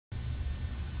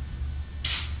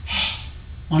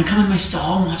Want to come in my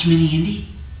stall and watch Minnie Indy?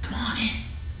 Come on in.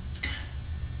 It's good.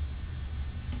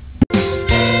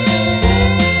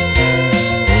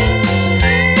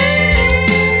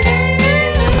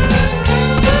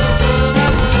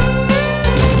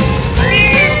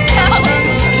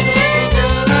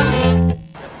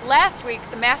 Last week,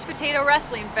 the Mashed Potato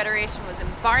Wrestling Federation was in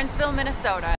Barnesville,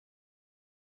 Minnesota.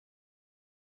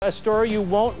 A story you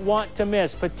won't want to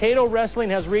miss. Potato wrestling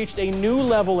has reached a new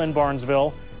level in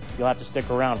Barnesville. You'll have to stick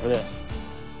around for this.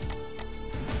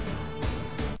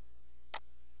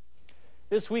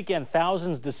 This weekend,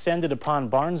 thousands descended upon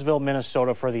Barnesville,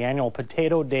 Minnesota for the annual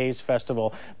Potato Days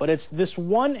Festival. But it's this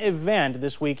one event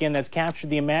this weekend that's captured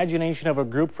the imagination of a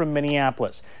group from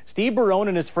Minneapolis. Steve Barone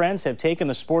and his friends have taken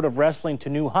the sport of wrestling to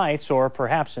new heights, or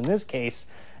perhaps in this case,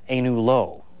 a new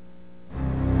low.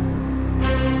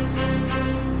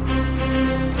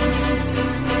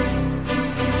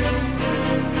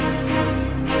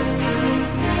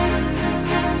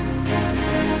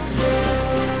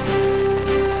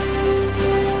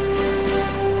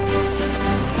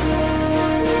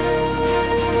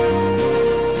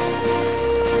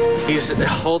 He's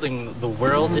holding the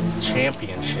world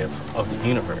championship of the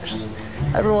universe.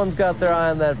 Everyone's got their eye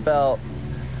on that belt,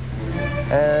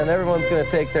 and everyone's going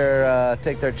to take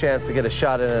their chance to get a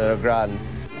shot in it at Gratin.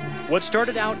 What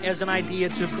started out as an idea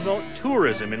to promote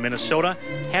tourism in Minnesota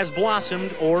has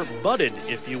blossomed, or budded,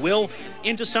 if you will,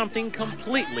 into something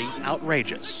completely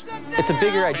outrageous. It's a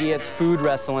bigger idea. It's food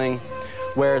wrestling,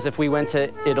 whereas if we went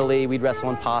to Italy, we'd wrestle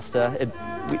in pasta. It'd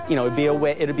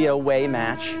be a away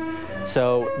match.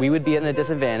 So we would be at a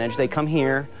disadvantage. They come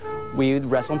here, we would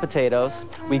wrestle in potatoes.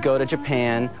 We go to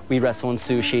Japan, we wrestle in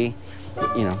sushi.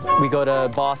 We go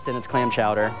to Boston, it's clam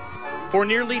chowder. For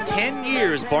nearly 10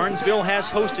 years, Barnesville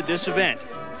has hosted this event.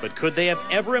 But could they have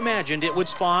ever imagined it would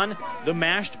spawn the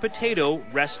Mashed Potato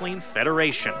Wrestling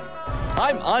Federation?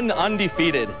 I'm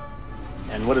undefeated.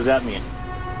 And what does that mean?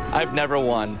 I've never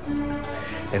won.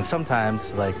 And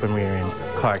sometimes, like when we were in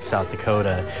Clark, South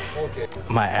Dakota,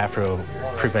 my afro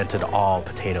prevented all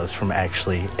potatoes from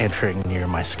actually entering near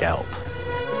my scalp.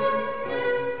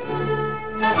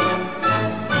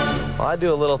 Well, I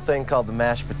do a little thing called the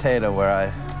mashed potato where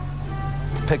I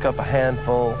pick up a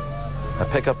handful, I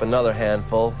pick up another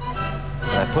handful,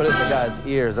 and I put it in the guy's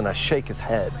ears and I shake his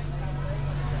head.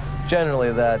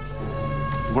 Generally, that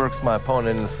works my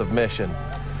opponent into submission.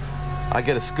 I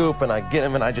get a scoop and I get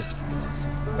him and I just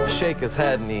shake his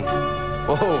head and he,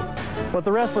 whoa. What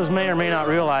the wrestlers may or may not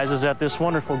realize is that this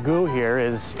wonderful goo here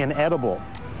is inedible.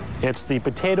 It's the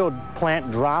potato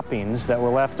plant droppings that were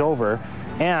left over,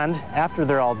 and after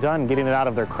they're all done getting it out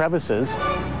of their crevices,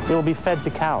 it will be fed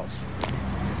to cows.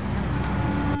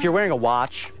 If you're wearing a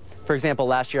watch, for example,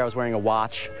 last year I was wearing a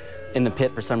watch in the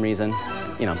pit for some reason.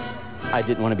 I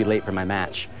didn't want to be late for my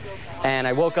match. And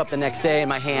I woke up the next day and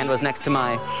my hand was next to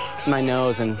my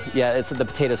nose, and yeah, the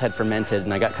potatoes had fermented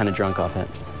and I got kind of drunk off it.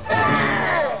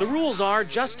 The rules are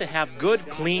just to have good,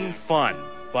 clean fun.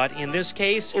 But in this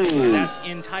case, that's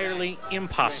entirely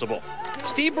impossible.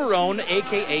 Steve Barone,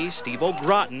 a.k.a. Steve-O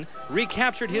Gratin,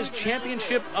 recaptured his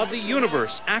championship of the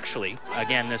universe, actually,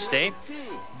 again this day.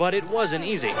 But it wasn't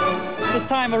easy. This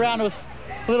time around it was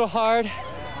a little hard.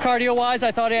 Cardio-wise,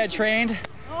 I thought I had trained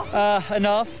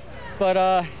enough.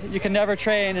 But you can never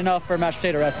train enough for mashed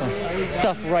potato wrestling.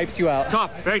 Stuff wipes you out. It's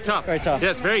tough, very tough. Very tough.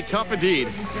 Yes, very tough indeed.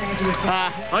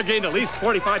 I gained at least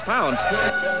 45 pounds.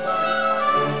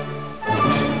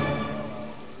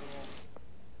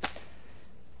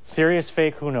 Serious,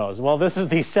 fake, who knows? Well, this is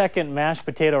the second mashed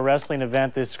potato wrestling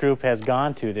event this group has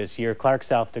gone to this year. Clark,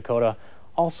 South Dakota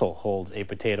also holds a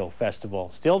potato festival.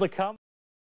 Still to come.